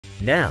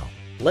Now,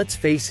 let's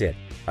face it,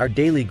 our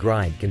daily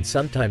grind can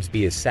sometimes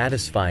be as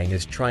satisfying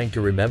as trying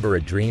to remember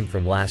a dream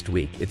from last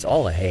week. It's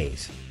all a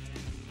haze.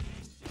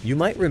 You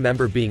might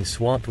remember being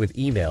swamped with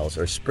emails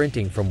or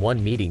sprinting from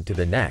one meeting to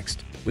the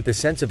next, with the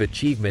sense of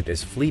achievement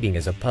as fleeting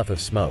as a puff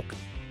of smoke.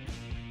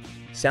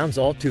 Sounds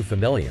all too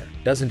familiar,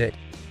 doesn't it?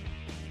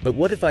 But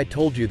what if I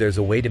told you there's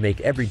a way to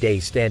make every day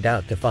stand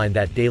out to find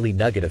that daily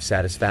nugget of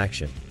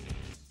satisfaction?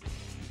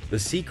 The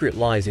secret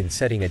lies in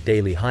setting a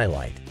daily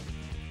highlight.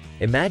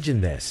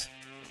 Imagine this.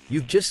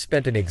 You've just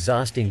spent an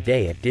exhausting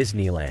day at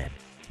Disneyland,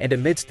 and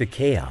amidst the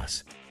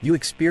chaos, you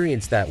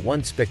experience that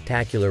one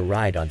spectacular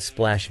ride on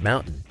Splash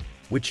Mountain,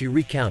 which you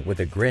recount with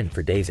a grin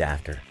for days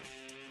after.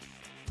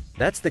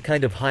 That's the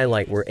kind of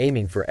highlight we're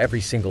aiming for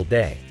every single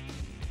day.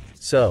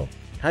 So,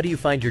 how do you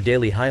find your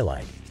daily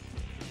highlight?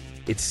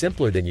 It's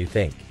simpler than you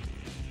think.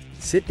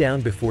 Sit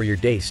down before your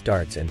day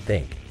starts and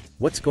think,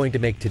 what's going to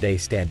make today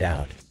stand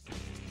out?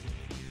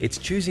 It's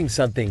choosing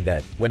something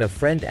that, when a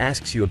friend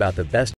asks you about the best